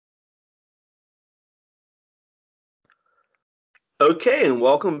Okay, and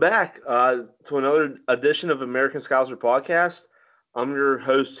welcome back to another edition of American Scholar Podcast. I'm your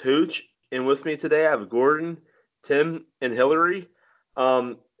host, Hooch, and with me today I have Gordon, Tim, and Hillary.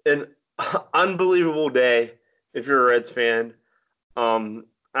 An unbelievable day if you're a Reds fan. I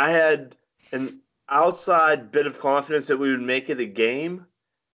had an outside bit of confidence that we would make it a game.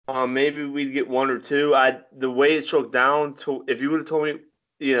 Maybe we'd get one or two. The way it shook down to if you would have told me,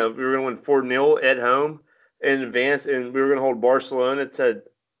 we were going to win 4-0 at home in advance, and we were going to hold Barcelona to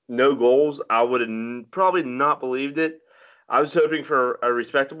no goals, I would have probably not believed it. I was hoping for a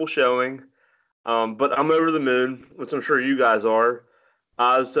respectable showing, but I'm over the moon, which I'm sure you guys are.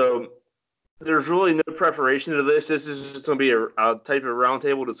 So there's really no preparation to this. This is just going to be a type of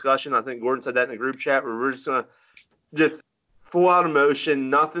roundtable discussion. I think Gordon said that in the group chat where we're just going to just full out emotion,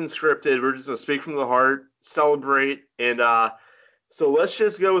 nothing scripted. We're just going to speak from the heart, celebrate, and so let's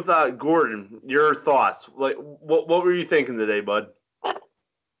just go with Gordon. Your thoughts? Like, what were you thinking today, bud?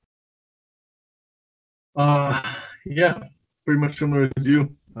 Uh, yeah, pretty much similar as you.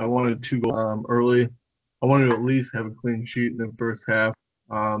 I wanted to go early. I wanted to at least have a clean sheet in the first half,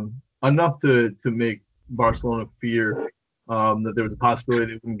 enough to make Barcelona fear that there was a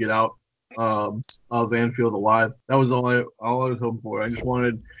possibility they wouldn't get out of Anfield alive. That was all I was hoping for. I just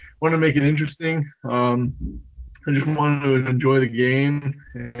wanted to make it interesting. I just wanted to enjoy the game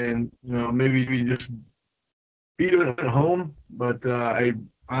and maybe we just beat it at home. But I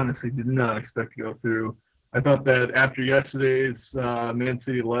honestly did not expect to go through. I thought that after yesterday's Man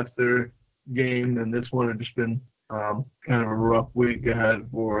City Leicester game and this one had just been kind of a rough week ahead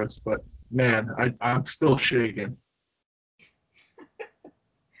for us. But man, I'm still shaking.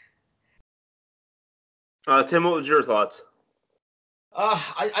 Tim, what was your thoughts?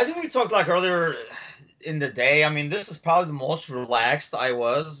 I think we talked like earlier in the day. I mean, this is probably the most relaxed I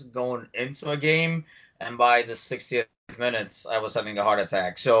was going into a game, and by the 60th minutes, I was having a heart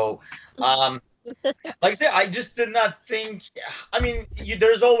attack. So, like I said, I just did not think. I mean,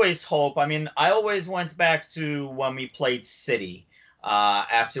 there's always hope. I mean, I always went back to when we played City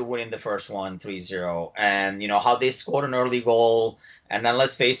after winning the first one 3-0, and how they scored an early goal. And then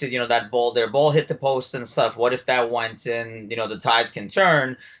let's face it, their ball hit the post and stuff. What if that went in? The tide can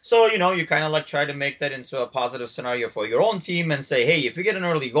turn. So, you kind of like try to make that into a positive scenario for your own team and say, hey, if you get an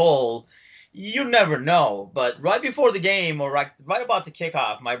early goal, you never know. But right before the game or right about to kick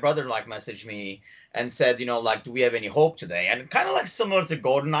off, my brother like messaged me and said, like, do we have any hope today? And kind of like similar to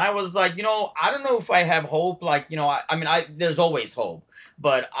Gordon, I was like, I don't know if I have hope. Like, I mean, there's always hope,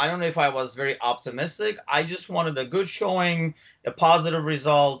 but I don't know if I was very optimistic. I just wanted a good showing, a positive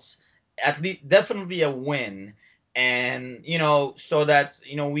results, at least definitely a win. And, so that,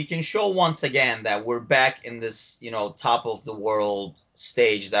 we can show once again that we're back in this, top of the world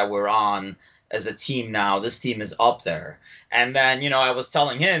stage that we're on as a team now. This team is up there. And then, I was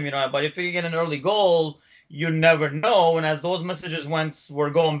telling him, but if you get an early goal, you never know. And as those messages were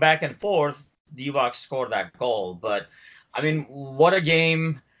going back and forth, Divock scored that goal. But I mean, what a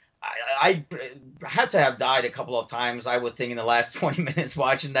game. I had to have died a couple of times, I would think, in the last 20 minutes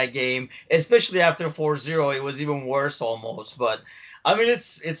watching that game, especially after 4-0. It was even worse almost. But I mean,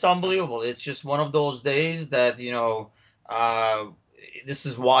 it's unbelievable. It's just one of those days that, uh, this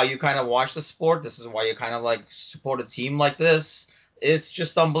is why you kind of watch the sport. This is why you kind of like support a team like this. It's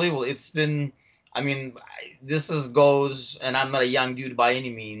just unbelievable. It's been, I mean, goes, and I'm not a young dude by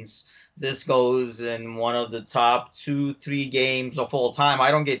any means. This goes in one of the top 2, 3 games of all time. I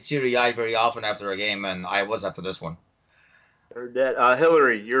don't get teary eyed very often after a game, and I was after this one. Heard that.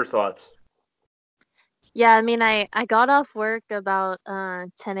 Hillary, your thoughts? Yeah, I mean, I got off work about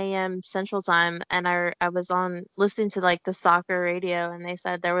 10 a.m. Central Time, and I was on listening to like the soccer radio, and they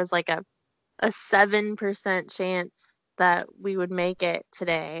said there was like a 7% chance that we would make it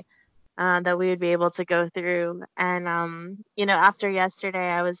today, that we would be able to go through. And after yesterday,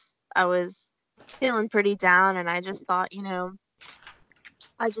 I was feeling pretty down, and I just thought,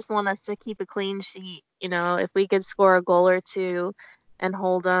 I just want us to keep a clean sheet. If we could score a goal or two and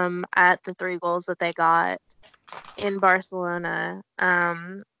hold them at the 3 goals that they got in Barcelona,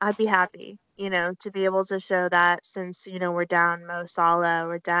 I'd be happy, to be able to show that since, we're down Mo Salah,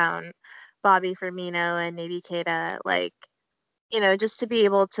 we're down Bobby Firmino and Naby Keita, like, just to be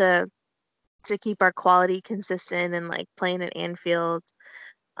able to keep our quality consistent and like playing at Anfield,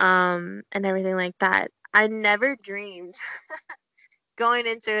 and everything like that. I never dreamed going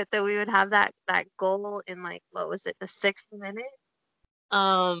into it that we would have that goal in like what was it, the 6th minute.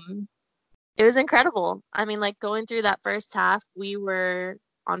 Um, it was incredible. I mean, like going through that first half, we were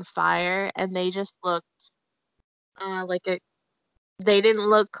on fire, and they just looked like they didn't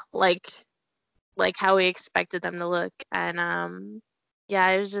look like like how we expected them to look. And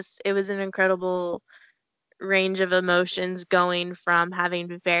yeah, it was an incredible range of emotions going from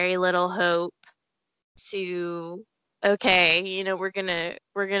having very little hope to okay, we're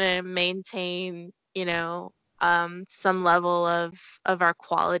gonna maintain, some level of our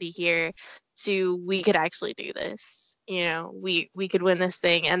quality here to we could actually do this. We could win this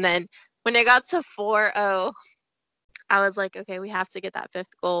thing. And then when it got to 4-0, I was like, okay, we have to get that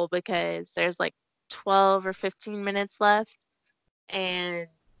fifth goal because there's like 12 or 15 minutes left. And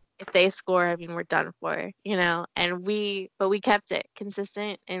if they score, I mean, we're done for. But we kept it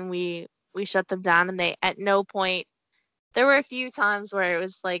consistent and we shut them down. And they, at no point, there were a few times where it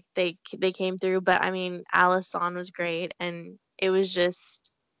was like they came through, but I mean, Alisson was great, and it was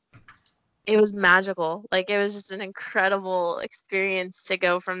magical. Like, it was just an incredible experience to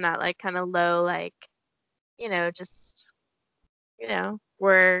go from that like kind of low, like, just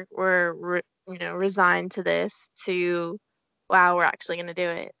we're resigned to this to wow, we're actually gonna do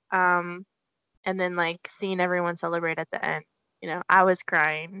it. And then like seeing everyone celebrate at the end, I was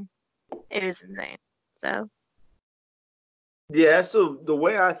crying. It was insane. So Yeah, so the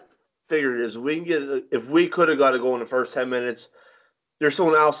way I figured is we can get if we could have got a goal in the first 10 minutes, there's still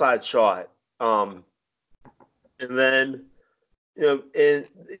an outside shot. And then and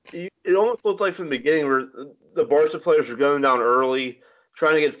it almost looked like from the beginning where the Barca players were going down early,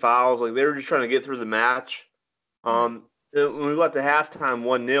 trying to get fouls, like they were just trying to get through the match. When we got to halftime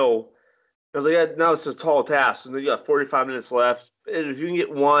 1-0, I was like, yeah, now it's a tall task. And then you got 45 minutes left. And if you can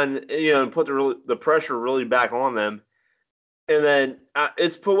get one, and put the pressure really back on them, and then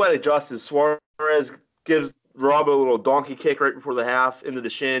it's poetic justice. Suarez gives Robbo a little donkey kick right before the half into the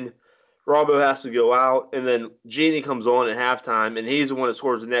shin. Robbo has to go out, and then Genie comes on at halftime, and he's the one that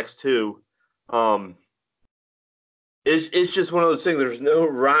scores the next two. It's just one of those things. There's no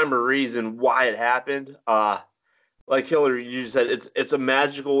rhyme or reason why it happened. Like Hillary, you said, it's a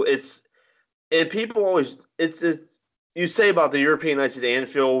magical. And people always it's you say about the European nights at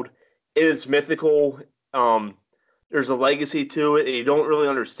Anfield, it's mythical. There's a legacy to it, and you don't really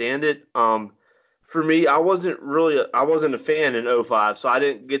understand it. For me, I wasn't a fan in 05, so I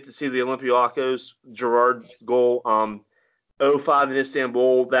didn't get to see the Olympiacos Gerrard goal. 05 in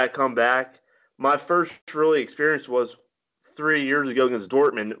Istanbul, that comeback. My first really experience was 3 years ago against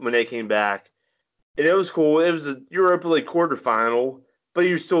Dortmund when they came back, and it was cool. It was a Europa League quarterfinal, but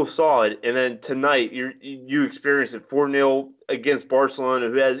you still saw it. And then tonight, you experienced it 4-0 against Barcelona,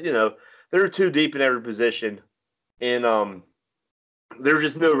 who has they're too deep in every position, and there's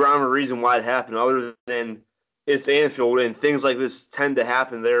just no rhyme or reason why it happened other than it's Anfield and things like this tend to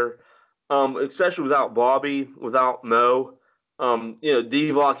happen there, especially without Bobby, without Mo.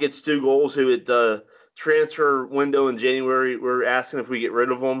 Divock gets 2 goals. Who at the transfer window in January, we're asking if we get rid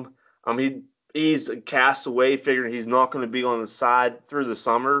of him. He's a castaway, figuring he's not going to be on the side through the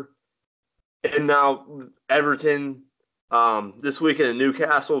summer. And now Everton this weekend in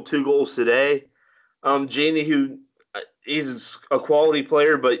Newcastle, 2 goals today. Genie, who he's a quality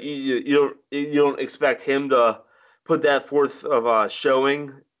player, but you don't expect him to put that forth of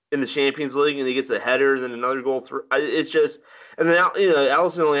showing in the Champions League, and he gets a header and then another goal through. It's just, and then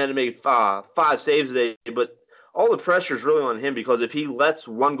Alisson only had to make 5 saves today, but all the pressure is really on him because if he lets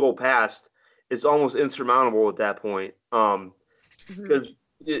one goal pass, it's almost insurmountable at that point. Because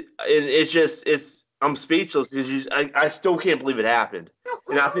I'm speechless because I still can't believe it happened,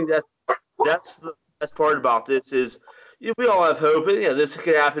 and I think that's the best part about this is we all have hope. And, this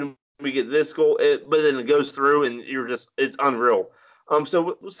could happen. We get this goal, but then it goes through, and it's unreal.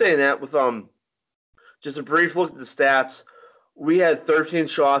 So we're saying that with just a brief look at the stats, we had 13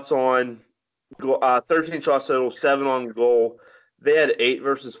 shots on, 13 shots total, 7 on goal. They had 8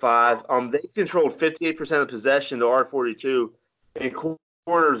 versus 5. They controlled 58% of possession to our 42. In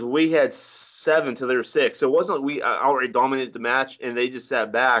corners, we had 7 to their 6. So it wasn't like we outright dominated the match and they just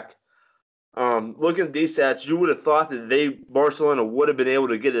sat back. Looking at these stats, you would have thought that Barcelona would have been able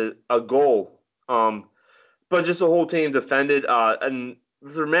to get a goal. But just the whole team defended. And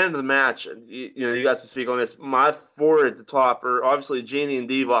for man of the match, you guys can speak on this. My 4 at the top are obviously Genie and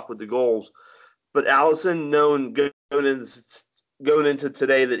Divock with the goals. But Alisson, known going into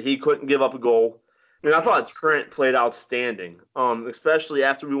today that he couldn't give up a goal. I mean, I thought Trent played outstanding, especially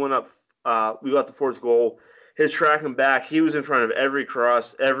after we went up. We got the 4th goal. His tracking back, he was in front of every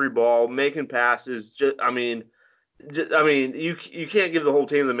cross, every ball, making passes. You can't give the whole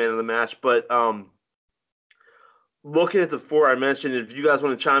team the man of the match. But looking at the 4 I mentioned, if you guys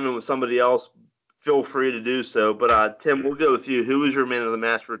want to chime in with somebody else, feel free to do so. But Tim, we'll go with you. Who was your man of the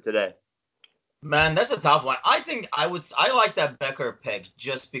match for today? Man, that's a tough one. I like that Becker pick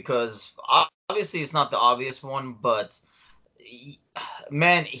just because obviously it's not the obvious one, but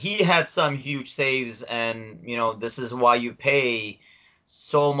man, he had some huge saves, and this is why you pay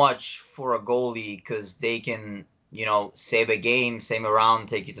so much for a goalie because they can save a game, save a round,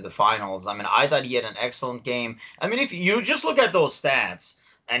 take you to the finals. I mean, I thought he had an excellent game. I mean, if you just look at those stats,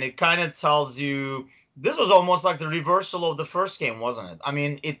 and it kind of tells you this was almost like the reversal of the first game, wasn't it? I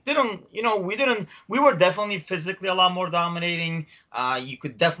mean, it didn't, we were definitely physically a lot more dominating. You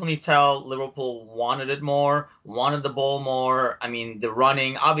could definitely tell Liverpool wanted it more, wanted the ball more. I mean, the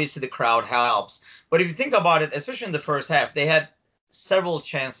running, obviously the crowd helps. But if you think about it, especially in the first half, they had several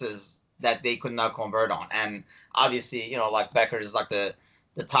chances that they could not convert on. And obviously, like Becker is like the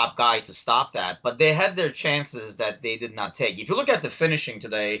top guy to stop that. But they had their chances that they did not take. If you look at the finishing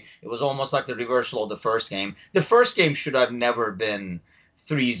today, it was almost like the reversal of the first game. The first game should have never been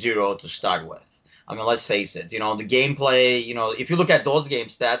 3-0 to start with. I mean, let's face it. The gameplay. If you look at those game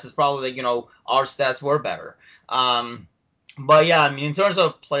stats, it's probably our stats were better. But yeah, I mean, in terms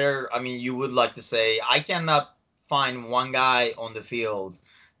of player, I mean, you would like to say I cannot find one guy on the field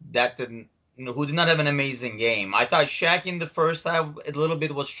that didn't who did not have an amazing game. I thought Shaq in the first half a little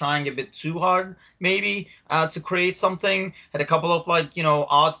bit was trying a bit too hard, maybe to create something. Had a couple of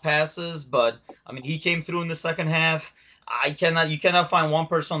odd passes, but I mean he came through in the second half. You cannot find one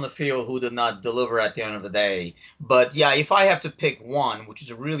person on the field who did not deliver at the end of the day. But yeah, if I have to pick one, which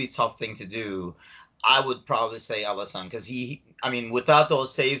is a really tough thing to do, I would probably say Alisson because I mean, without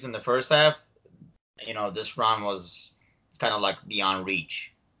those saves in the first half, this run was kind of like beyond reach.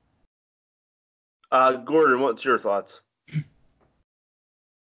 Gordon, what's your thoughts?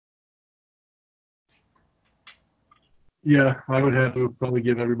 Yeah, I would have to probably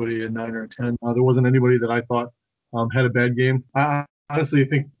give everybody a 9 or a 10. There wasn't anybody that I thought had a bad game. I honestly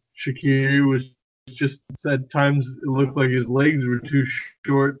think Shaqiri was just at times it looked like his legs were too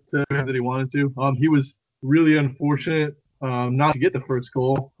short to have that he wanted to. He was really unfortunate not to get the first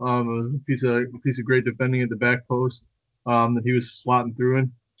goal. It was a piece of great defending at the back post that he was slotting through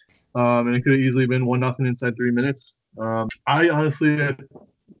in, and it could have easily been 1-0 inside 3 minutes. I honestly,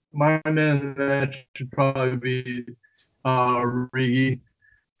 my man of the match should probably be Rigi.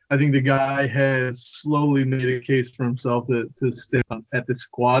 I think the guy has slowly made a case for himself to stay at the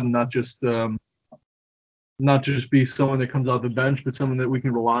squad and not just be someone that comes off the bench, but someone that we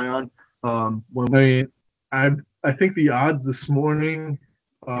can rely on. I think the odds this morning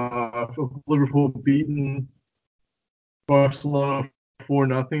of Liverpool beating Barcelona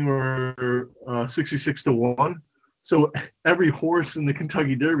 4-0 or 66-1. So every horse in the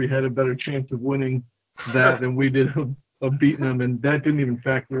Kentucky Derby had a better chance of winning that than we did of beating them, and that didn't even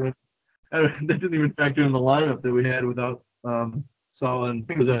factor in. That didn't even factor in the lineup that we had without Salah. And I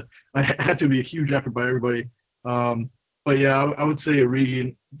think it had to be a huge effort by everybody. But yeah, I would say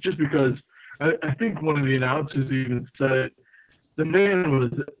Origi, just because I think one of the announcers even said it. The man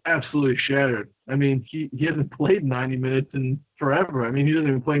was absolutely shattered. I mean, he hasn't played 90 minutes in forever. I mean, he doesn't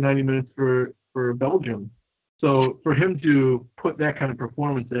even play 90 minutes for Belgium. So for him to put that kind of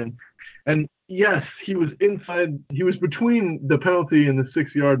performance in, and yes, he was between the penalty and the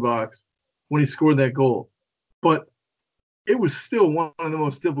 6-yard box when he scored that goal. But it was still one of the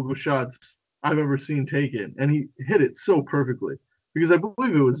most difficult shots I've ever seen taken. And he hit it so perfectly. Because I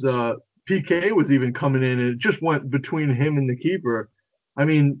believe it was PK was even coming in, and it just went between him and the keeper. I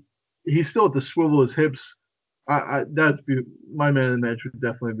mean, he still had to swivel his hips. My man in the match would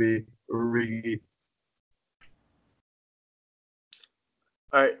definitely be Origi.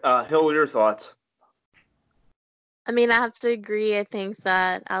 All right, Hill, your thoughts? I mean, I have to agree. I think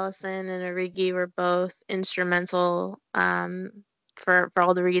that Alisson and Origi were both instrumental for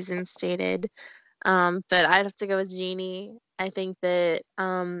all the reasons stated. But I'd have to go with Gini. I think that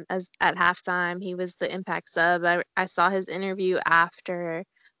as at halftime he was the impact sub. I saw his interview after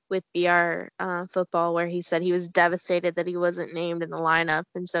with BR football where he said he was devastated that he wasn't named in the lineup,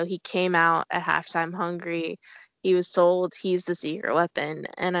 and so he came out at halftime hungry. He was told he's the secret weapon,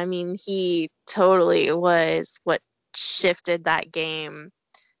 and I mean he totally was what shifted that game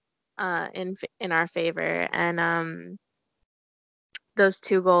in our favor, and those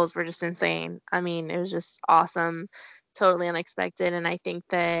 2 goals were just insane. I mean, it was just awesome, totally unexpected. And I think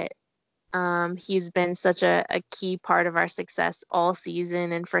that he's been such a key part of our success all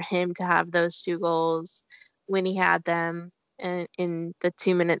season. And for him to have those 2 goals when he had them in the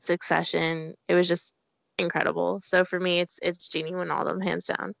 2-minute succession, it was just incredible. So for me, it's Gini Wijnaldum, hands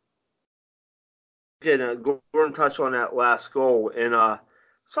down. Okay, now Gordon touched on that last goal, and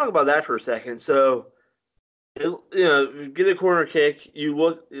let's talk about that for a second. So, You get a corner kick. It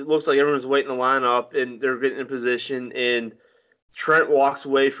looks like everyone's waiting to line up, and they're getting in position. And Trent walks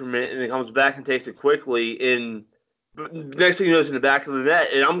away from it, and then comes back and takes it quickly. And next thing you know, it's in the back of the net,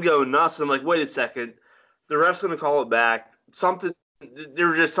 and I'm going nuts. I'm like, wait a second, the ref's going to call it back. There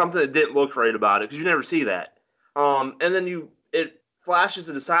was just something that didn't look right about it because you never see that. And then it flashes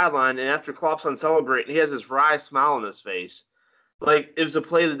to the sideline, and after Klopp's on celebrating, he has this wry smile on his face. Like it was a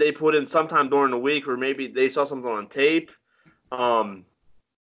play that they put in sometime during the week, or maybe they saw something on tape. And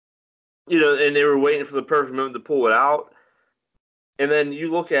they were waiting for the perfect moment to pull it out. And then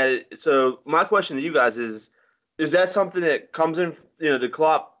you look at it. So my question to you guys is that something that comes in? Did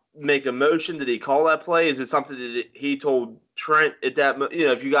Klopp make a motion? Did he call that play? Is it something that he told Trent at that?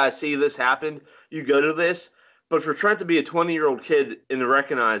 If you guys see this happen, you go to this. But for Trent to be a 20-year-old kid and to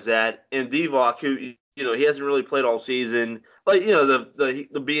recognize that, and Divock, who he hasn't really played all season, like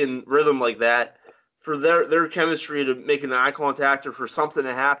the be in rhythm like that, for their chemistry to make an eye contact, or for something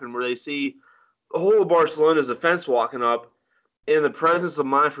to happen where they see the whole of Barcelona's defense walking up, and the presence of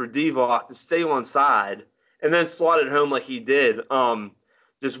mind for Divock to stay on side and then slot it home like he did.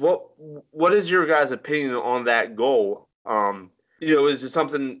 Just what is your guys' opinion on that goal? Is it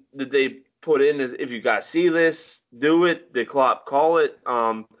something that they put in? If you guys see this, do it. Did Klopp call it?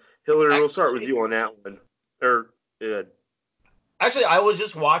 Hillary, we'll start with you on that one. Actually, I was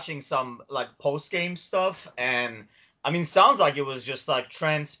just watching some like post-game stuff, and I mean, sounds like it was just like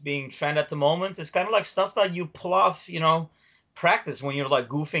Trent being Trent at the moment. It's kind of like stuff that you pull off, practice when you're like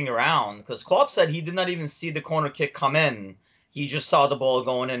goofing around. Because Klopp said he did not even see the corner kick come in. He just saw the ball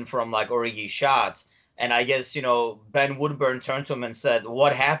going in from like Origi's shot. And I guess, Ben Woodburn turned to him and said,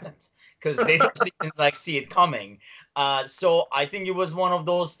 "What happened?" Because they didn't even like see it coming. So I think it was one of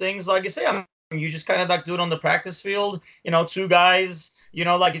those things, like I say, you just kind of like do it on the practice field, two guys,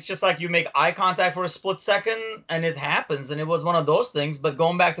 like it's just like you make eye contact for a split second and it happens. And it was one of those things. But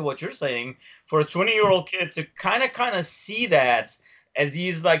going back to what you're saying, for a 20-year-old kid to kind of see that as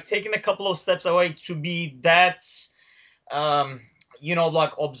he's like taking a couple of steps away, to be that,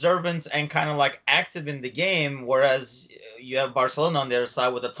 like observant and kind of like active in the game, whereas you have Barcelona on the other side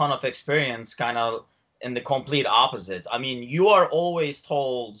with a ton of experience, kind of in the complete opposite. I mean, you are always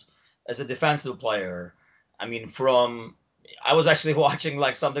told as a defensive player, I mean, I was actually watching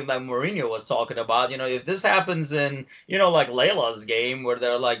like something that Mourinho was talking about, if this happens in, like Layla's game where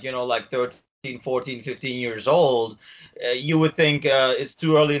they're like, like 13, 14, 15 years old, you would think it's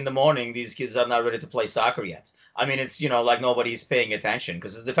too early in the morning. These kids are not ready to play soccer yet. I mean, it's, like nobody's paying attention,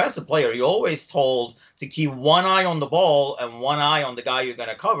 because as a defensive player, you're always told to keep one eye on the ball and one eye on the guy you're going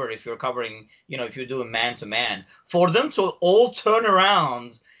to cover if you're covering, if you're doing man-to-man. For them to all turn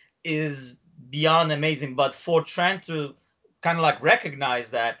around is beyond amazing. But for Trent to kind of like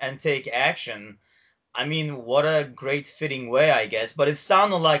recognize that and take action, I mean, what a great fitting way, I guess. But it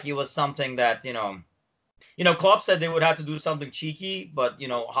sounded like it was something that, Klopp said they would have to do something cheeky, but,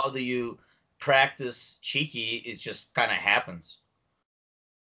 how do you practice cheeky? It just kind of happens.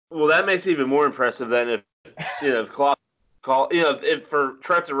 Well, that makes it even more impressive than if Klopp if for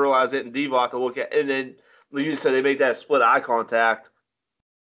Trent to realize it and Divock to look at, and then like you said, they make that split eye contact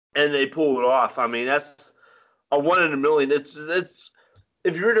and they pull it off. I mean, that's a 1 in a million. It's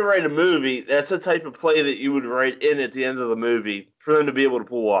if you were to write a movie, that's the type of play that you would write in at the end of the movie for them to be able to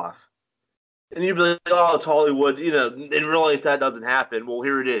pull off. And you'd be like, "Oh, it's Hollywood," in real life that doesn't happen. Well,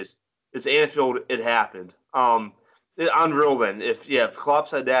 here it is. It's Anfield. It happened. Unreal. Then, if Klopp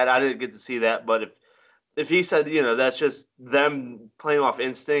said that, I didn't get to see that. But if he said, that's just them playing off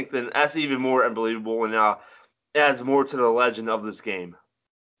instinct, then that's even more unbelievable, and now adds more to the legend of this game.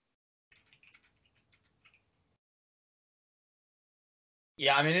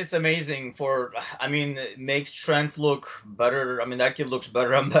 Yeah, I mean, it's amazing it makes Trent look better. I mean, that kid looks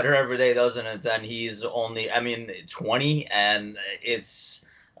better and better every day, doesn't it? And he's only, 20, and it's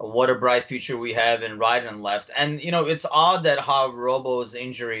what a bright future we have in right and left. And, it's odd that how Robo's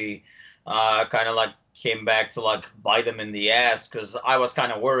injury kind of like came back to like bite him in the ass, because I was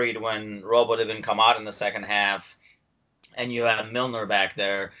kind of worried when Robo didn't come out in the second half. And you have Milner back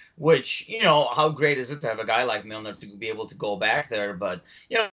there, which, how great is it to have a guy like Milner to be able to go back there? But,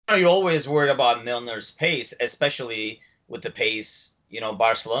 you're always worried about Milner's pace, especially with the pace,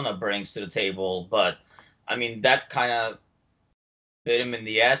 Barcelona brings to the table. But, I mean, that kind of bit him in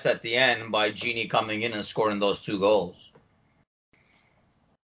the ass at the end by Gini coming in and scoring those 2 goals.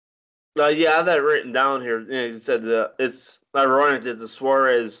 I have that written down here. You said it's ironic that the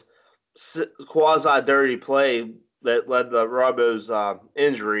Suarez quasi-dirty play that led to Robo's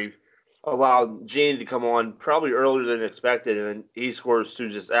injury allowed Gini to come on probably earlier than expected, and then he scores 2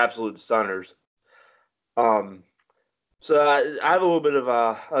 just absolute stunners. Um, so I have a little bit of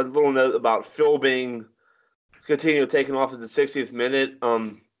a little note about Phil being continuing taking off at the 60th minute.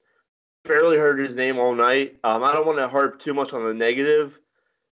 Barely heard his name all night. I don't want to harp too much on the negative,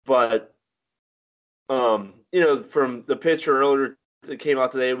 but from the picture earlier that came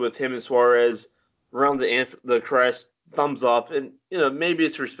out today with him and Suarez around the crest, thumbs up, and maybe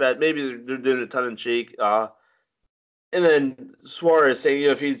it's respect, maybe they're doing it tongue in cheek. And then Suarez saying,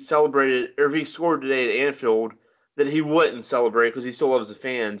 if he celebrated or if he scored today at Anfield, that he wouldn't celebrate because he still loves the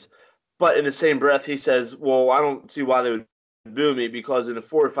fans. But in the same breath, he says, well, I don't see why they would boo me because in the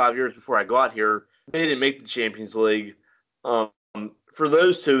 4 or 5 years before I got here, they didn't make the Champions League. For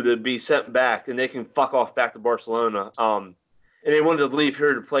those two to be sent back and they can fuck off back to Barcelona. And they wanted to leave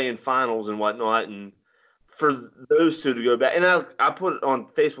here to play in finals and whatnot. And for those two to go back, and I put it on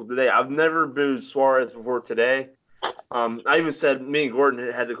Facebook today, I've never booed Suarez before today. I even said me and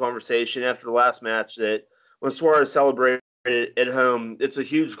Gordon had the conversation after the last match that when Suarez celebrated at home, it's a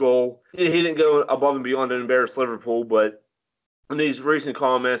huge goal. He didn't go above and beyond to embarrass Liverpool, but in these recent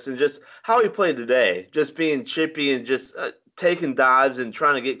comments and just how he played today, just being chippy and just taking dives and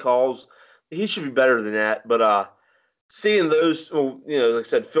trying to get calls, he should be better than that. But seeing those, like I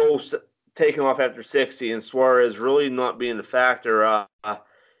said, Phil taking off after 60 and Suarez really not being the factor,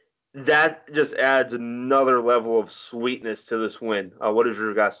 that just adds another level of sweetness to this win. What is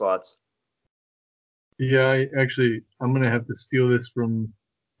your guys' thoughts? Yeah, I'm gonna have to steal this from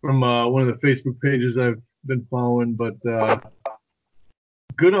one of the Facebook pages I've been following, but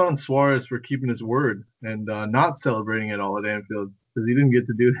good on Suarez for keeping his word and not celebrating it all at Anfield because he didn't get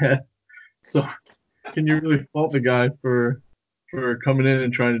to do that. So, can you really fault the guy for coming in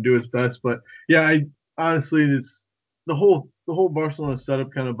and trying to do his best? But yeah, I honestly, it's the whole Barcelona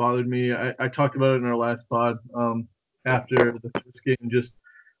setup kind of bothered me. I talked about it in our last pod after the first game, just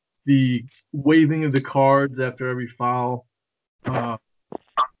the waving of the cards after every foul,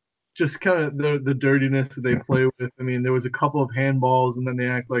 just kind of the dirtiness that they play with. I mean, there was a couple of handballs, and then they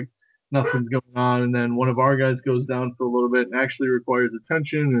act like nothing's going on, and then one of our guys goes down for a little bit and actually requires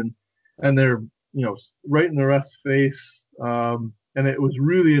attention, and they're right in the ref's face, and it was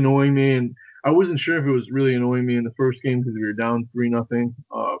really annoying me. And I wasn't sure if it was really annoying me in the first game because we were down 3-0,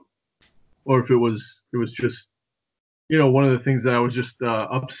 or if it was just one of the things that I was just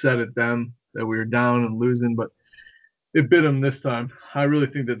upset at them that we were down and losing, but it bit them this time. I really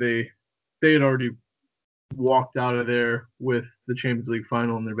think that they had already walked out of there with the Champions League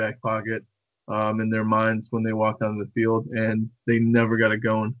final in their back pocket, in their minds when they walked onto the field, and they never got it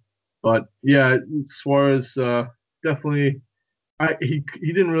going. But yeah, Suarez definitely. He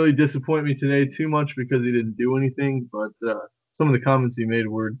didn't really disappoint me today too much because he didn't do anything, but some of the comments he made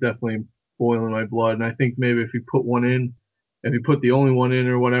were definitely boiling my blood. And I think maybe if he put one in, if he put the only one in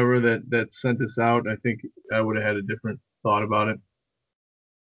or whatever that sent us out, I think I would have had a different thought about it.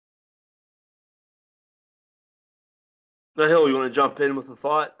 The Hill, you want to jump in with a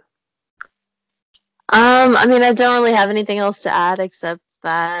thought? I mean, I don't really have anything else to add except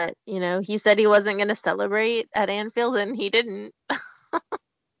that, he said he wasn't going to celebrate at Anfield and he didn't.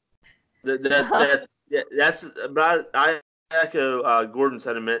 That's about. I echo Gordon's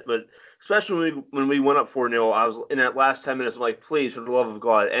sentiment, but especially when we went up 4-0, I was in that last 10 minutes. I'm like, please, for the love of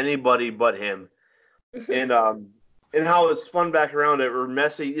God, anybody but him. And how it's spun back around it, where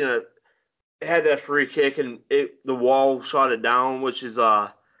Messi, had that free kick and the wall shot it down, which is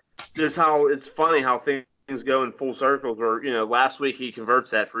just how it's funny how things go in full circles. Where last week he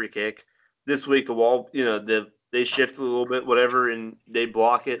converts that free kick, this week the wall, they shift a little bit, whatever, and they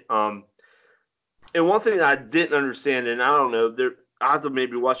block it. And one thing I didn't understand, and I don't know, I have to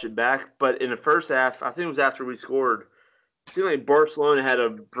maybe watch it back, but in the first half, I think it was after we scored, it seemed like Barcelona had a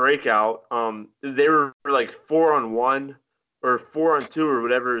breakout. They were like 4-on-1 or 4-on-2 or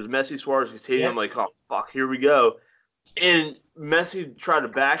whatever. It was Messi, Suarez, Coutinho. I'm like, oh, fuck, here we go. And Messi tried to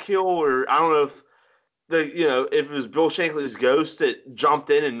backheel, or I don't know if if it was Bill Shankly's ghost that jumped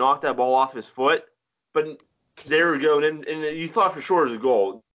in and knocked that ball off his foot. But there we go. And you thought for sure it was a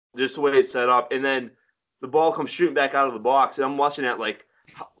goal, just the way it's set up. And then the ball comes shooting back out of the box. And I'm watching that like,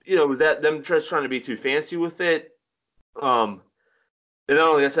 was that them just trying to be too fancy with it? And not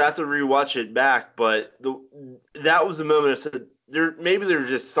only that, I have to rewatch it back, but that was the moment I said, maybe there's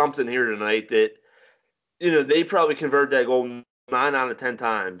just something here tonight that, they probably convert that goal 9 out of 10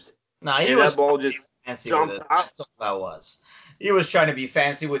 times. Nah, he and was that ball just fancy with jumped it. out. That's all that was. He was trying to be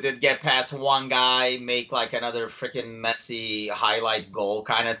fancy with it, get past one guy, make like another freaking messy highlight goal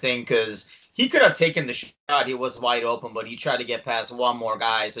kind of thing. Because he could have taken the shot, he was wide open, but he tried to get past one more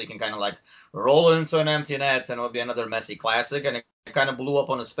guy so he can kind of like roll into an empty net, and it would be another messy classic. And it kind of blew up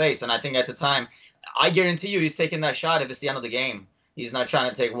on his face. And I think at the time, I guarantee you, he's taking that shot if it's the end of the game. He's not trying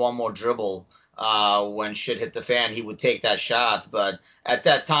to take one more dribble. When shit hit the fan, he would take that shot. But at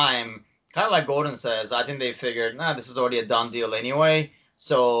that time, kind of like Gordon says, I think they figured, nah, this is already a done deal anyway.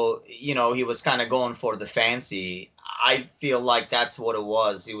 So, he was kind of going for the fancy. I feel like that's what it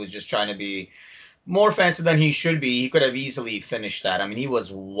was. He was just trying to be more fancy than he should be. He could have easily finished that. I mean, he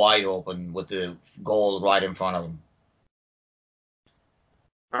was wide open with the goal right in front of him.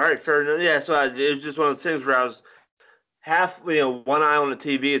 All right, fair enough. Yeah, so it was just one of those things where I was half, one eye on the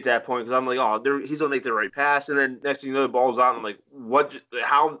TV at that point because I'm like, oh, he's gonna make the right pass, and then next thing you know, the ball's out. And I'm like, what?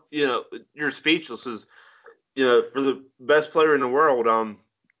 How? You're speechless. Because for the best player in the world,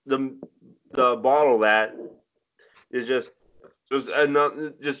 the bottle that is just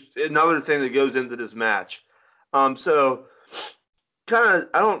another thing that goes into this match. So kind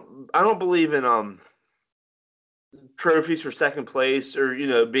of, I don't believe in trophies for second place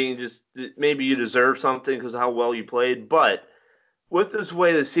or being just maybe you deserve something because of how well you played, but with this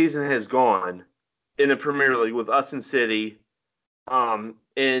way the season has gone in the Premier League with us and City,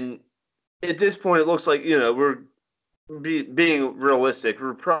 and at this point it looks like we're being realistic.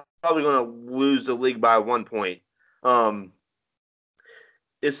 We're probably going to lose the league by 1 point.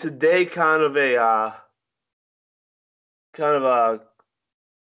 Is today kind of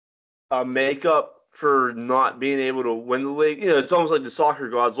a makeup for not being able to win the league? It's almost like the soccer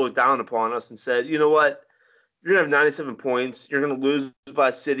gods looked down upon us and said, you know what? You're going to have 97 points. You're going to lose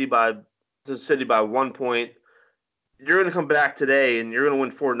to City by 1 point. You're going to come back today and you're going to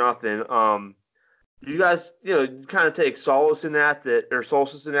win 4-0. You guys, kind of take solace in that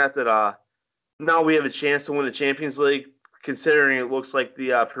now we have a chance to win the Champions League, considering it looks like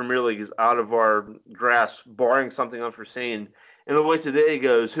the Premier League is out of our grasp, barring something unforeseen. And the way today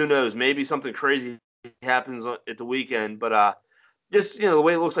goes, who knows? Maybe something crazy happens at the weekend. But just the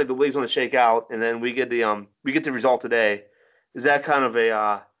way it looks like the league's going to shake out, and then we get the result today. Is that kind of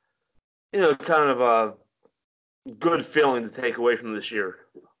a good feeling to take away from this year?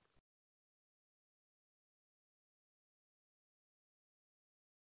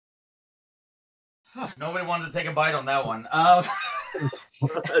 Nobody wanted to take a bite on that one. That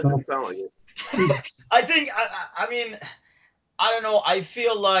doesn't sound like it. I think. I mean, I don't know. I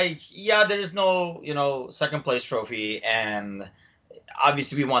feel like, there's no, second place trophy, and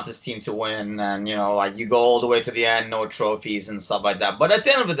obviously we want this team to win, and like you go all the way to the end, no trophies and stuff like that. But at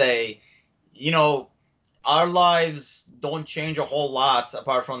the end of the day, our lives don't change a whole lot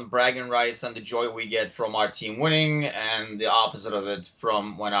apart from the bragging rights and the joy we get from our team winning, and the opposite of it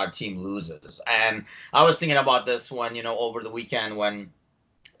from when our team loses. And I was thinking about this when, over the weekend when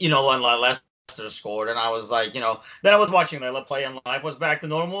Leicester scored, and I was like, then I was watching Layla play and life was back to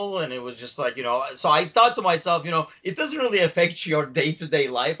normal, and it was just like, so I thought to myself, it doesn't really affect your day-to-day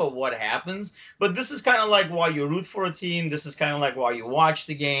life of what happens, but this is kind of like why you root for a team. This is kind of like why you watch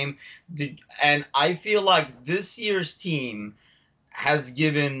the game. And I feel like this year's team has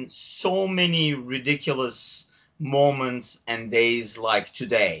given so many ridiculous moments and days like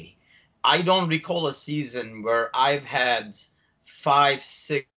today. I don't recall a season where I've had 5,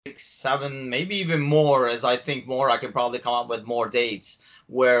 6, 7, maybe even more. As I think more, I can probably come up with more dates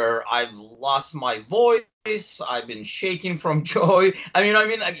where I've lost my voice. I've been shaking from joy. I mean,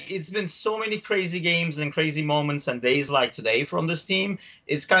 it's been so many crazy games and crazy moments and days like today from this team.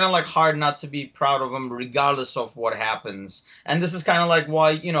 It's kind of like hard not to be proud of them, regardless of what happens. And this is kind of like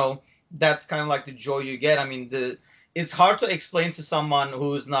why, that's kind of like the joy you get. I mean, it's hard to explain to someone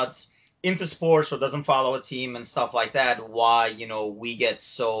who's not into sports or doesn't follow a team and stuff like that why we get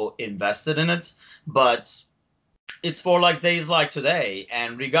so invested in it. But it's for like days like today,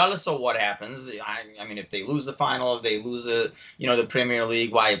 and regardless of what happens, I mean, if they lose the final, if they lose the Premier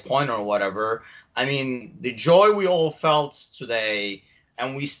League by a point or whatever, I mean, the joy we all felt today,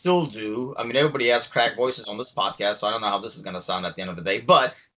 and we still do. I mean, everybody has cracked voices on this podcast, so I don't know how this is going to sound at the end of the day,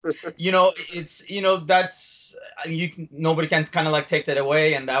 but it's that's nobody can kind of like take that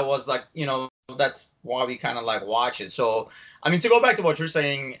away, and that was like that's why we kind of like watch it. So I mean, to go back to what you're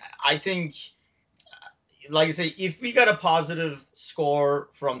saying, I think, like I say, if we got a positive score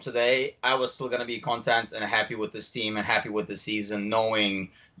from today, I was still gonna be content and happy with this team and happy with the season, knowing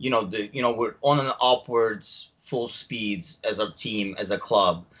we're on an upwards full speeds as a team, as a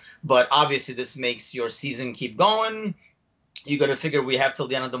club. But obviously, this makes your season keep going. You got to figure we have till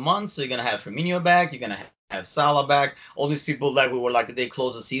the end of the month, so you're gonna have Firmino back, you're gonna have Salah back. All these people that we were like, did they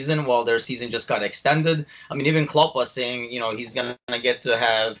close the season? Well, their season just got extended. I mean, even Klopp was saying, he's gonna get to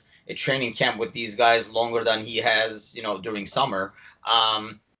have a training camp with these guys longer than he has, during summer.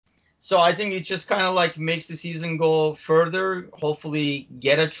 So I think it just kind of like makes the season go further. Hopefully,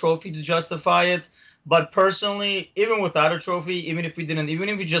 get a trophy to justify it. But personally, even without a trophy, even if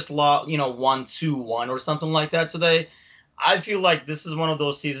we just lost, won 2-1 or something like that today, I feel like this is one of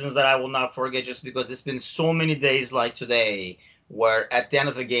those seasons that I will not forget just because it's been so many days like today where at the end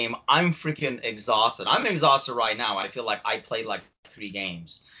of the game, I'm freaking exhausted. I'm exhausted right now. I feel like I played like 3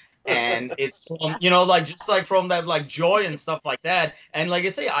 games. And it's from, like just like from that like joy and stuff like that. And like I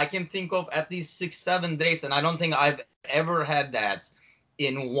say, I can think of at least 6-7 days, and I don't think I've ever had that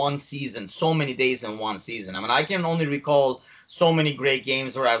in one season, so many days in one season. I mean, I can only recall so many great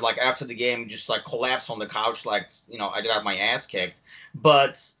games where I like after the game just like collapsed on the couch, like I got my ass kicked.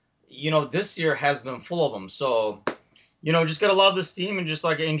 But this year has been full of them. So just gotta love this team and just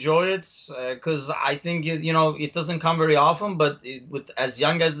like enjoy it, because I think it doesn't come very often. But with as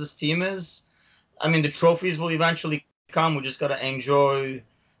young as this team is, I mean, the trophies will eventually come. We just gotta enjoy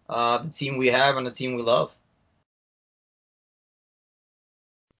the team we have and the team we love.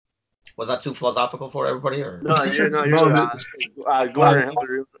 Was that too philosophical for everybody? Or? No, you're Gordon,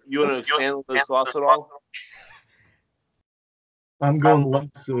 you want to expand on those thoughts at all? I'm going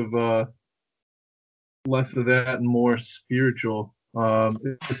less of that and more spiritual.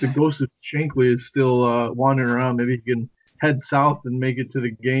 If the ghost of Shankly is still wandering around, maybe he can head south and make it to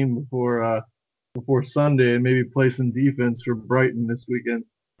the game before Sunday and maybe play some defense for Brighton this weekend.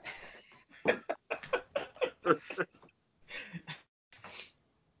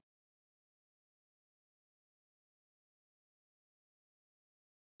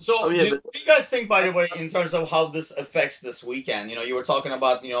 So, what do you guys think, by the way, in terms of how this affects this weekend? You were talking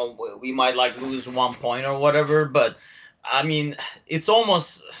about, we might like lose 1 point or whatever, but I mean, it's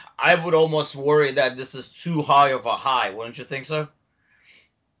almost, I would almost worry that this is too high of a high. Wouldn't you think so?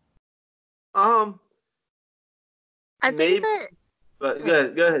 I think that. But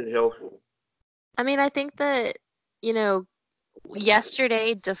go ahead, Hill. I mean, I think that,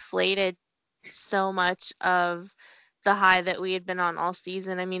 yesterday deflated so much of the high that we had been on all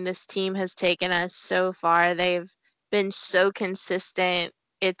season. I mean, this team has taken us so far. They've been so consistent.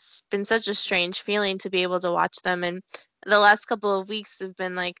 It's been such a strange feeling to be able to watch them. And the last couple of weeks have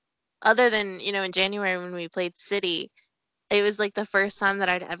been like, other than, in January when we played City, it was like the first time that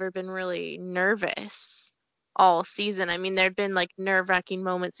I'd ever been really nervous all season. I mean, there'd been like nerve-wracking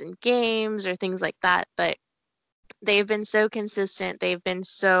moments in games or things like that, but they've been so consistent. They've been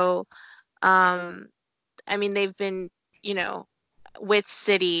so they've been, with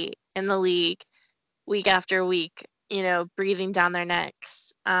City in the league week after week, breathing down their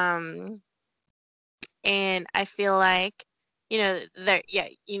necks. And I feel like,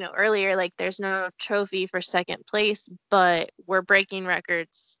 earlier, like there's no trophy for second place, but we're breaking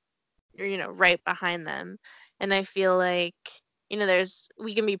records, right behind them. And I feel like,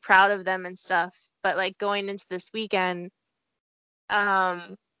 we can be proud of them and stuff, but like going into this weekend,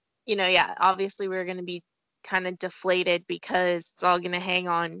 obviously we're going to be kind of deflated because it's all going to hang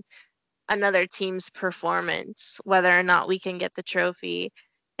on another team's performance, whether or not we can get the trophy.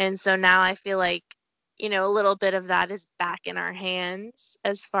 And so now I feel like, a little bit of that is back in our hands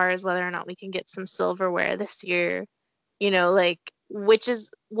as far as whether or not we can get some silverware this year, which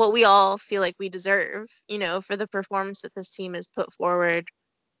is what we all feel like we deserve, for the performance that this team has put forward.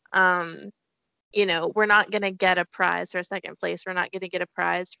 We're not going to get a prize for second place. We're not going to get a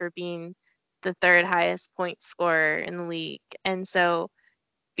prize for being the third highest point scorer in the league. And so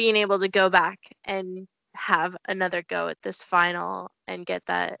being able to go back and have another go at this final and get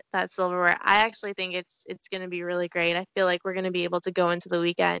that silverware, I actually think it's going to be really great. I feel like we're going to be able to go into the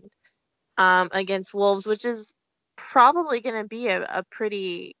weekend against Wolves, which is probably going to be a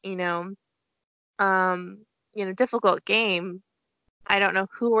pretty, difficult game. I don't know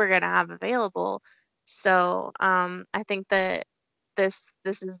who we're going to have available. So I think that this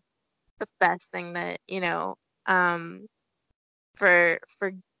is the best thing that, for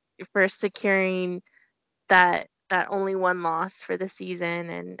securing that only one loss for the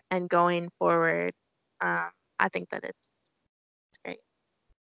season and going forward. I think that it's great.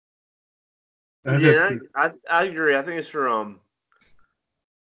 Yeah, I agree. I think it's for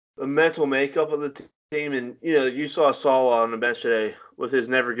the mental makeup of the team, and you saw Saul on the bench today with his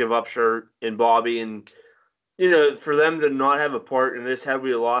never give up shirt and Bobby, and for them to not have a part in this had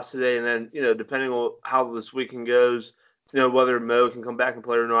we lost today, and then depending on how this weekend goes, whether Mo can come back and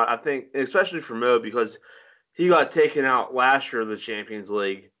play or not. I think, especially for Mo, because he got taken out last year of the Champions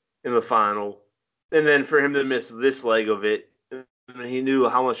League in the final, and then for him to miss this leg of it, and he knew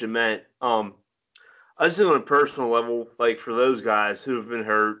how much it meant. I just think on a personal level, like for those guys who have been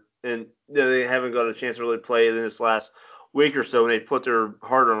hurt and they haven't got a chance to really play in this last week or so, and they put their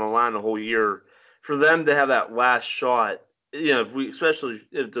heart on the line the whole year, for them to have that last shot, especially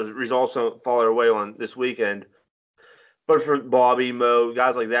if the results don't fall their way on this weekend, but for Bobby, Mo,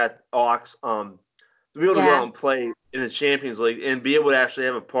 guys like that, Ox, to be able to go out and play in the Champions League and be able to actually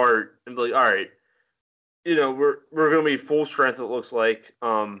have a part and be like, all right, we're going to be full strength. It looks like,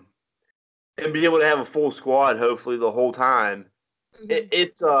 and be able to have a full squad hopefully the whole time.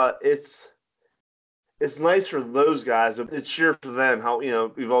 Mm-hmm. It's nice for those guys. It's cheer for them. How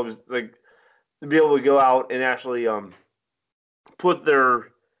we've always like to be able to go out and actually put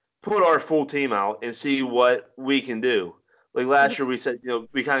our full team out and see what we can do. Like last year, we said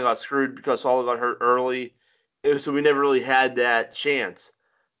we kind of got screwed because Saul got hurt early, so we never really had that chance.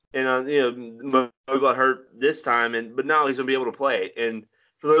 And Mo got hurt this time, but now he's gonna be able to play. And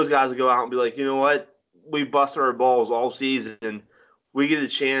for those guys to go out and be like, you know what, we busted our balls all season. We get a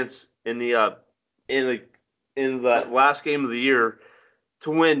chance in the last game of the year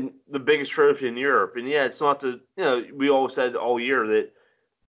to win the biggest trophy in Europe. And yeah, it's not we always said all year that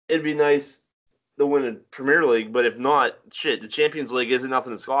it'd be nice to win the Premier League, but if not, the Champions League isn't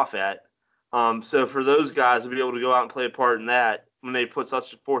nothing to scoff at. So for those guys to be able to go out and play a part in that when they put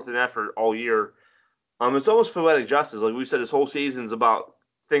such forth an effort all year, it's almost poetic justice. Like we said, this whole season's about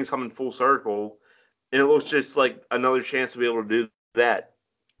things coming full circle, and it looks just like another chance to be able to do that.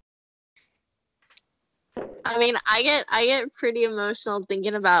 I mean, I get pretty emotional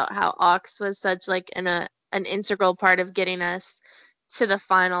thinking about how Ox was such like an integral part of getting us to the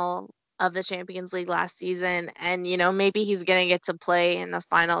final of the Champions League last season, and maybe he's gonna get to play in the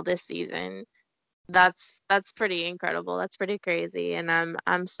final this season. That's pretty incredible. That's pretty crazy, and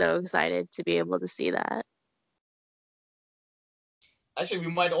I'm so excited to be able to see that. Actually,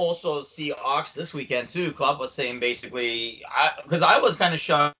 we might also see Ox this weekend too. Klopp was saying basically, because I was kind of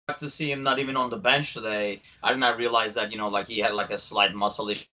shocked to see him not even on the bench today. I did not realize that like he had like a slight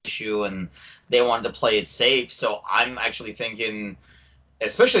muscle issue and they wanted to play it safe. So I'm actually thinking,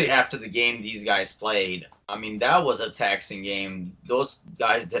 especially after the game these guys played, I mean that was a taxing game. Those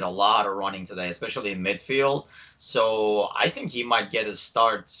guys did a lot of running today, especially in midfield. So I think he might get his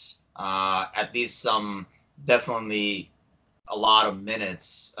starts, at least some, definitely a lot of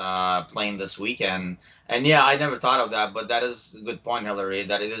minutes playing this weekend. And yeah, I never thought of that, but that is a good point, Hillary,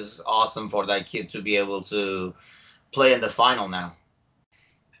 that it is awesome for that kid to be able to play in the final now.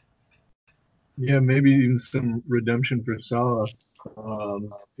 Yeah, maybe even some redemption for Salah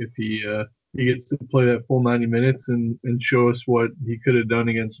if he gets to play that full 90 minutes and show us what he could have done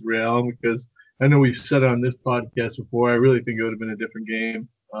against Real, because I know we've said on this podcast before, I really think it would have been a different game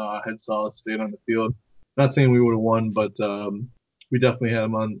had Salah stayed on the field. Not saying we would have won, but we definitely had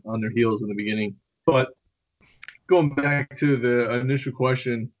them on their heels in the beginning. But going back to the initial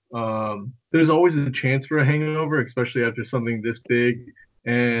question, there's always a chance for a hangover, especially after something this big.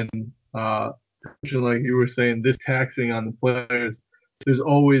 And like you were saying, this taxing on the players, there's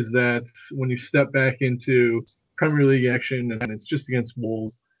always that when you step back into Premier League action and it's just against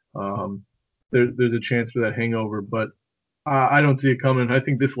Wolves, there's a chance for that hangover. But I don't see it coming. I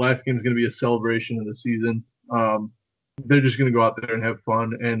think this last game is going to be a celebration of the season. They're just going to go out there and have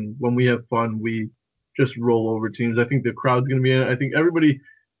fun. And when we have fun, we just roll over teams. I think the crowd's going to be in it. I think everybody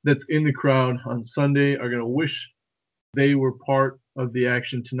that's in the crowd on Sunday are going to wish they were part of the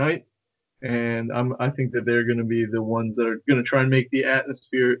action tonight. And I think that they're going to be the ones that are going to try and make the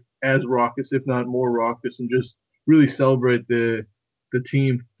atmosphere as raucous, if not more raucous, and just really celebrate the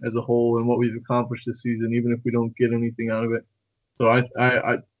team as a whole and what we've accomplished this season, even if we don't get anything out of it. So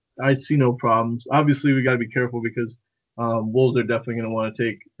I see no problems. Obviously, we got to be careful because Wolves are definitely going to want to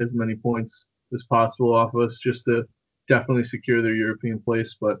take as many points as possible off us just to definitely secure their European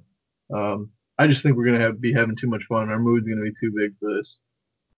place. But I just think we're going to be having too much fun. Our mood's going to be too big for this.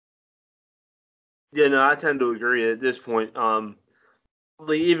 Yeah, no, I tend to agree at this point.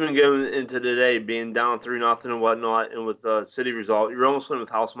 Even going into today, being down 3-0 and whatnot, and with the City result, you're almost winning with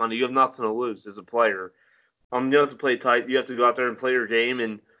house money. You have nothing to lose as a player. You have to play tight. You have to go out there and play your game.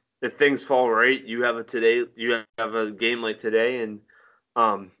 And if things fall right, you have a game like today, and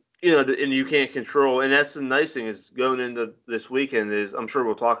and you can't control. And that's the nice thing is going into this weekend is I'm sure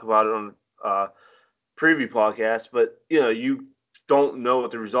we'll talk about it on preview podcast, but you don't know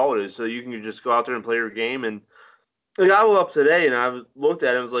what the result is, so you can just go out there and play your game. And I woke up today and I looked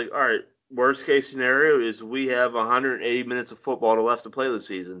at it and was like, all right, worst case scenario is we have 180 minutes of football left to play this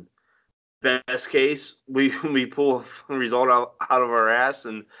season. best case, we pull a result out of our ass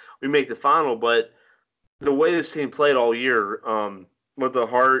and we make the final. But the way this team played all year, with the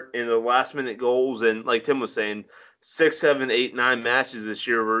heart and the last minute goals, and like Tim was saying, 6, 7, 8, 9 matches this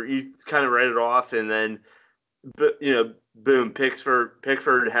year where you kind of read it off, and then boom,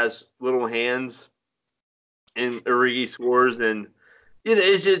 Pickford has little hands, and Origi scores, and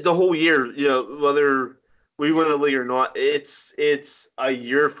it's just the whole year. Whether we win the league or not, it's a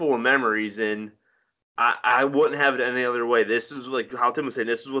year full of memories, and I wouldn't have it any other way. This is like how Tim was saying.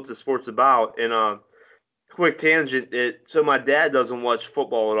 This is what the sport's about. And quick tangent. So my dad doesn't watch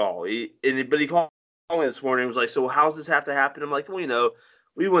football at all. But he called me this morning. He was like, "So how's this have to happen?" I'm like, "Well,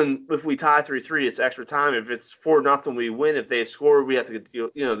 we win if we tie 3-3. It's extra time. If it's 4-0, we win. If they score, we have to get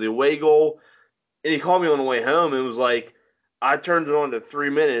the away goal." And he called me on the way home and was like, I turned it on to 3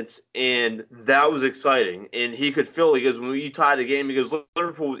 minutes, and that was exciting. And he could feel it. He goes, when you tied the game, he goes,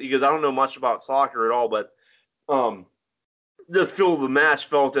 Liverpool, he goes, I don't know much about soccer at all, but the feel of the match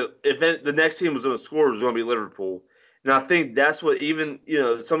felt that if the next team was going to score, it was going to be Liverpool. And I think that's what even,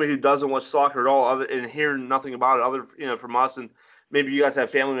 somebody who doesn't watch soccer at all and hearing nothing about it, other, from us, and maybe you guys have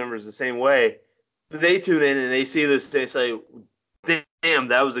family members the same way, they tune in and they see this, they say, damn,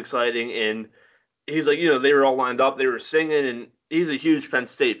 that was exciting. And he's like, they were all lined up, they were singing, and he's a huge Penn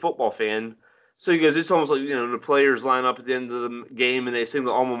State football fan. So he goes, it's almost like, the players line up at the end of the game and they sing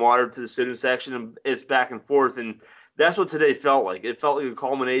the alma mater to the student section, and it's back and forth. And that's what today felt like. It felt like a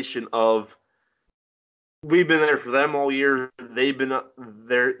culmination of we've been there for them all year. They've been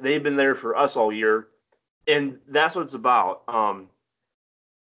there for us all year. And that's what it's about. I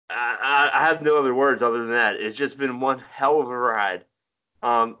have no other words other than that. It's just been one hell of a ride.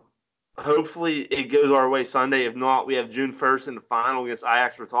 Hopefully it goes our way Sunday. If not, we have June 1st in the final against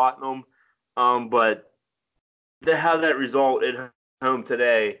Ajax or Tottenham. But to have that result at home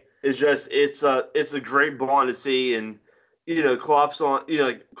today is just it's a great bond to see. And Klopp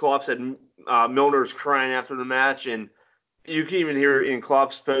said Milner's crying after the match, and you can even hear in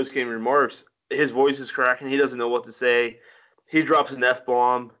Klopp's post-game remarks, his voice is cracking. He doesn't know what to say. He drops an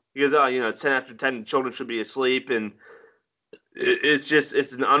F-bomb. He goes, it's 10 after 10, children should be asleep. And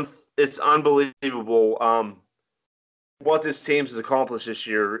it's unbelievable what this team has accomplished this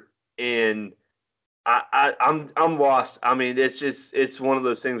year, and I'm lost. I mean, it's one of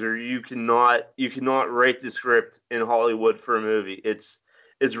those things where you cannot write the script in Hollywood for a movie. It's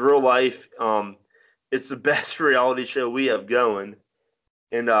real life. It's the best reality show we have going,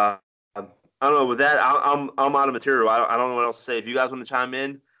 and I don't know. With that, I'm out of material. I don't know what else to say. If you guys want to chime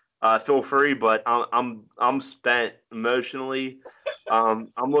in, feel free. But I'm spent emotionally.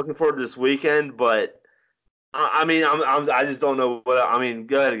 I'm looking forward to this weekend, but I just don't know what.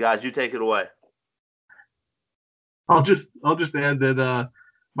 Go ahead, guys. You take it away. I'll just add that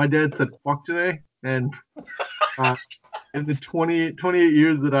my dad said fuck today, and in the 28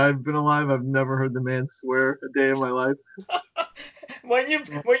 years that I've been alive, I've never heard the man swear a day in my life. When you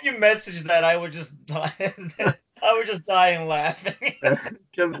messaged that, I would just die. I would just die and laughing. He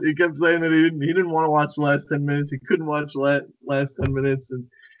kept saying that he didn't want to watch the last 10 minutes. He couldn't watch the last 10 minutes, and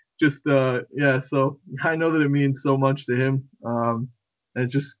just So I know that it means so much to him. And it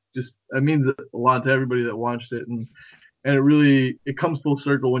just it means a lot to everybody that watched it, and it comes full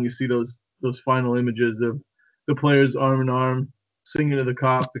circle when you see those final images of the players arm in arm singing to the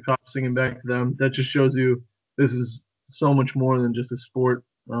cop singing back to them. That just shows you this is so much more than just a sport.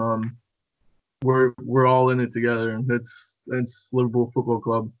 We're all in it together, and that's Liverpool Football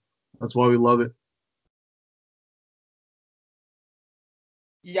Club. That's why we love it.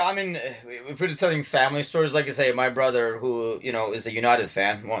 Yeah, if we're telling family stories, like I say, my brother, who is a United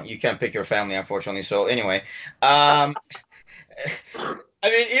fan. Well, you can't pick your family, unfortunately. So anyway,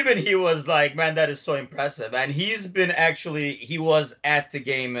 even he was like, man, that is so impressive. And he was at the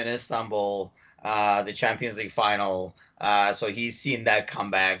game in Istanbul, the Champions League final. So he's seen that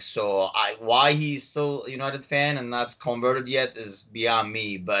comeback. So why he's still a United fan and not converted yet is beyond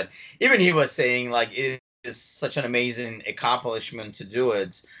me. But even he was saying, like, it is such an amazing accomplishment to do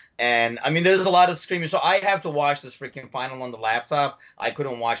it. And there's a lot of screaming. So I have to watch this freaking final on the laptop. I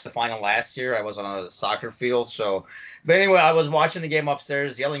couldn't watch the final last year. I was on a soccer field. But anyway, I was watching the game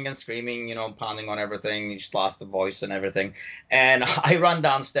upstairs, yelling and screaming, pounding on everything. He just lost the voice and everything. And I run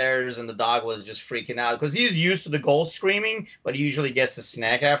downstairs, and the dog was just freaking out because he's used to the goal screaming, but he usually gets a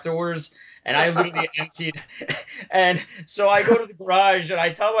snack afterwards. And I literally emptied. And so I go to the garage and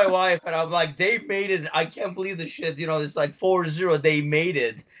I tell my wife, and I'm like, they made it. I can't believe the shit. It's like 4-0. They made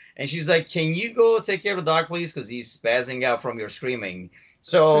it. And she's like, can you go take care of the dog, please? Because he's spazzing out from your screaming.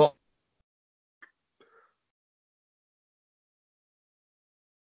 So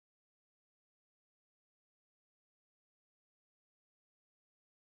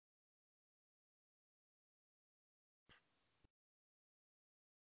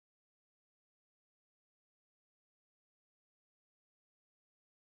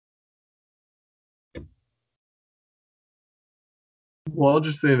Well, I'll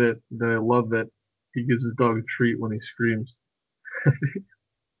just say that I love that he gives his dog a treat when he screams.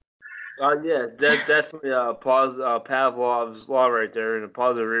 Yeah, that definitely Pavlov's law right there, and a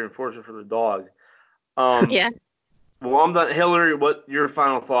positive reinforcement for the dog. Yeah. Well, I'm done. Hillary, what your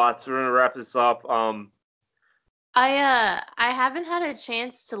final thoughts? We're gonna wrap this up. I haven't had a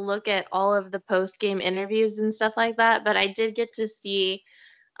chance to look at all of the post game interviews and stuff like that, but I did get to see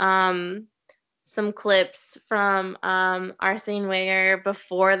um some clips from Arsene Wenger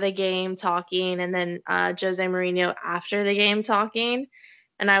before the game talking, and then Jose Mourinho after the game talking.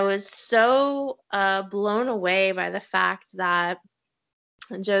 And I was so blown away by the fact that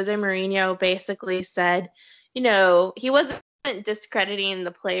Jose Mourinho basically said, he wasn't discrediting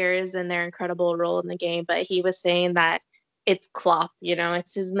the players and their incredible role in the game, but he was saying that it's Klopp,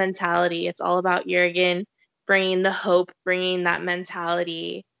 it's his mentality. It's all about Jurgen bringing the hope, bringing that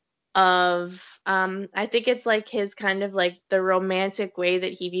mentality of, I think it's like his kind of like the romantic way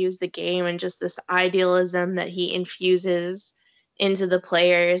that he views the game and just this idealism that he infuses into the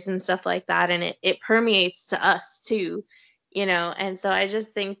players and stuff like that. And it permeates to us too, and so I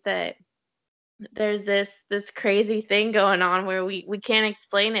just think that there's this crazy thing going on where we can't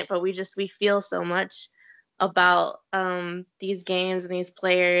explain it, but we feel so much about these games and these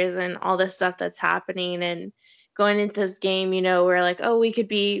players and all this stuff that's happening. And going into this game, we're like, oh, we could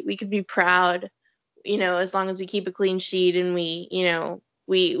be proud, as long as we keep a clean sheet and we don't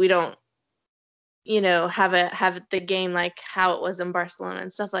have the game like how it was in Barcelona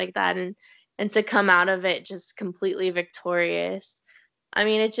and stuff like that, and to come out of it just completely victorious. I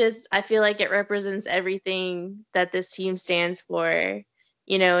mean, I feel like it represents everything that this team stands for,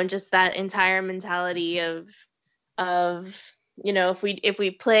 and just that entire mentality of if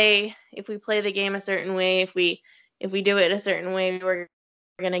we play the game a certain way, if we do it a certain way, we're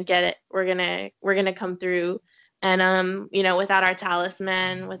gonna get it. We're gonna come through. And without our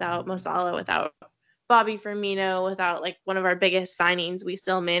talisman, without Mo Salah, without Bobby Firmino, without like one of our biggest signings, we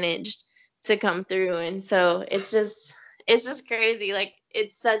still managed to come through. And so it's just crazy. Like,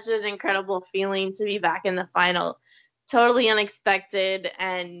 it's such an incredible feeling to be back in the final. Totally unexpected,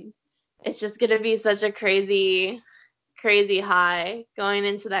 and it's just gonna be such a crazy, crazy high going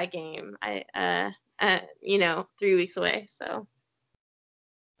into that game. 3 weeks away. So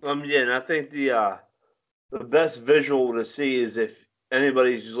Yeah, and I think the best visual to see is if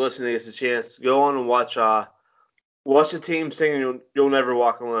anybody who's listening gets a chance, go on and watch the team singing "You'll Never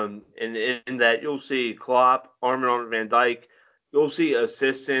Walk Alone," and in that you'll see Klopp, Armin Van Dijk, you'll see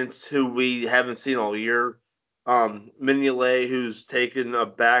assistants who we haven't seen all year. Mignolet, who's taken a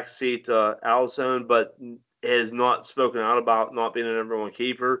back seat to Alisson, but has not spoken out about not being a number one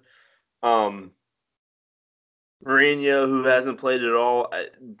keeper. Mourinho, who hasn't played at all,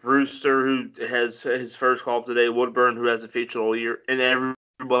 Brewster, who has his first call up today, Woodburn, who hasn't featured all year, and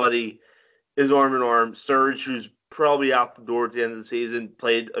everybody is arm in arm. Sturridge, who's probably out the door at the end of the season,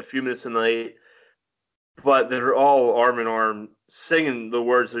 played a few minutes tonight, but they're all arm in arm singing the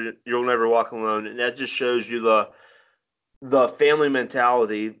words that "You'll Never Walk Alone," and that just shows you the family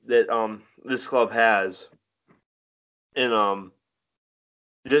mentality that this club has, and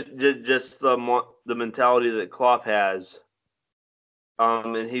just the mentality that Klopp has,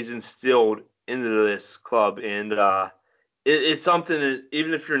 and he's instilled into this club, and it's something that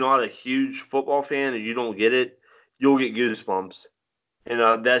even if you're not a huge football fan and you don't get it, you'll get goosebumps,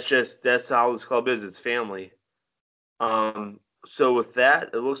 and that's how this club is. It's family. So with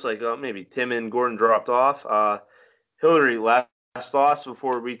that, it looks like maybe Tim and Gordon dropped off. Hillary, last thoughts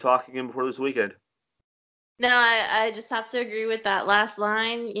before we talk again before this weekend. no, I just have to agree with that last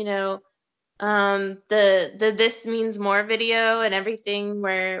line. The "this means more" video and everything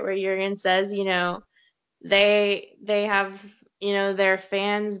where Jurgen says, they have, their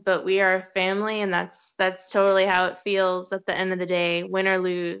fans, but we are a family, and that's totally how it feels at the end of the day, win or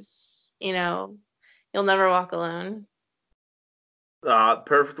lose. You'll never walk alone.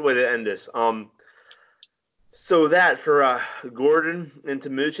 Perfect way to end this. So that for Gordon and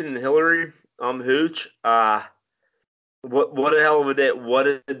Tamuchin and Hillary, Hooch, what a hell of a day! What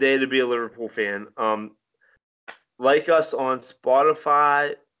a day to be a Liverpool fan. Like us on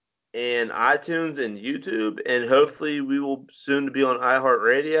Spotify and iTunes and YouTube, and hopefully we will soon be on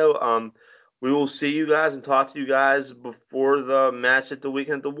iHeartRadio. We will see you guys and talk to you guys before the match at the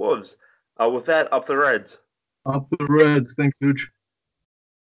weekend at the Wolves. With that, up the Reds. Up the Reds. Thanks, Nooch.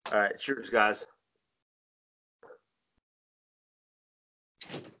 All right, cheers, guys.